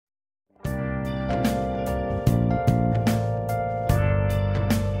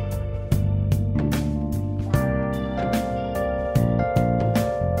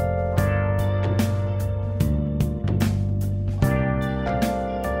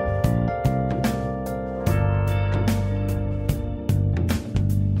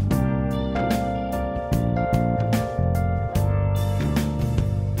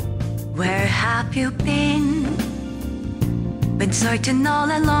have you been? Been searching all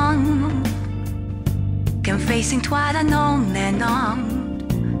along, confessing twice unknown and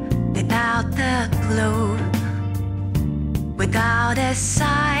on, without the clue, without a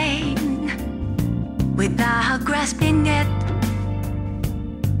sign, without grasping it.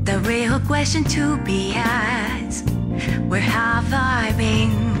 The real question to be asked: where have I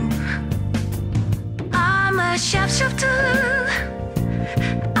been? I'm a shapeshifter,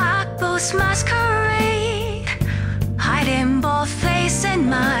 I boast masquerade, hiding both face and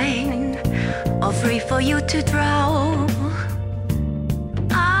mind, all free for you to draw.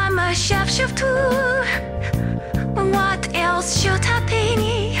 I'm a shapeshifter, what else should I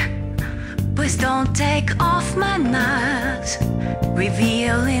be? Please don't take off my mask,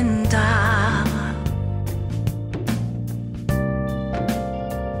 revealing dark.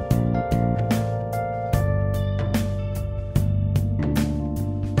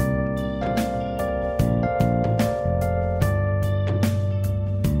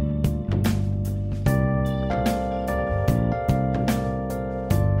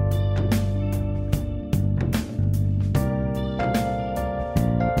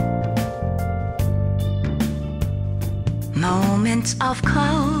 Moments of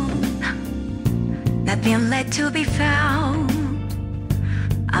cold, nothing left to be found.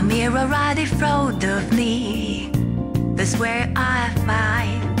 A mirror right in front of me, that's where I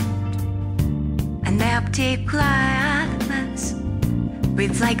find an empty glass,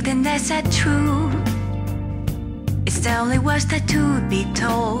 reflecting that's not true. It's the only words that to be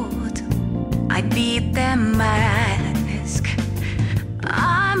told. I beat the mask.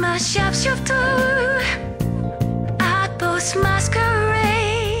 I'm a shapeshifter,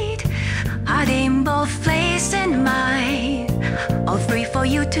 masquerade, hiding both face and mind, all free for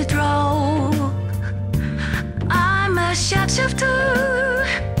you to draw. I'm a shapeshifter,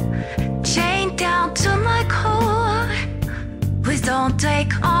 chained down to my core. Please don't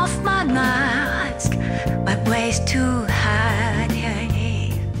take off my mask, my place to hide.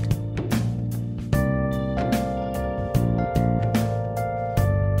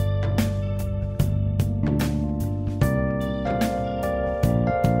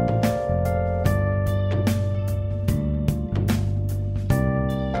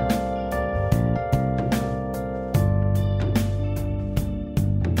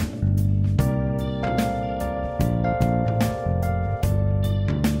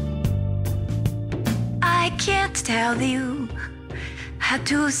 I can't tell you how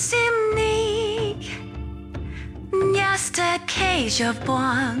to sneak, just a cage of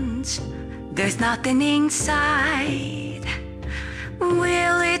bonds, there's nothing inside.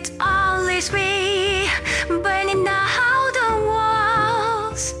 Will it always be burning out the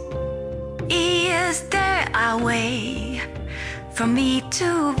walls? Is there a way for me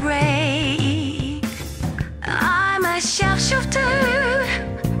to break? I'm a shapeshifter,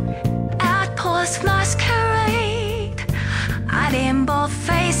 masquerade, hiding both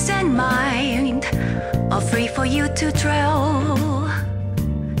face and mind, all free for you to draw.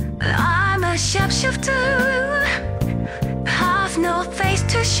 I'm a shapeshifter, have no face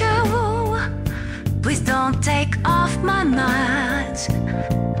to show. Please don't take off my mask,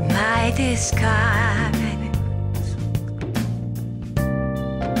 my disguise.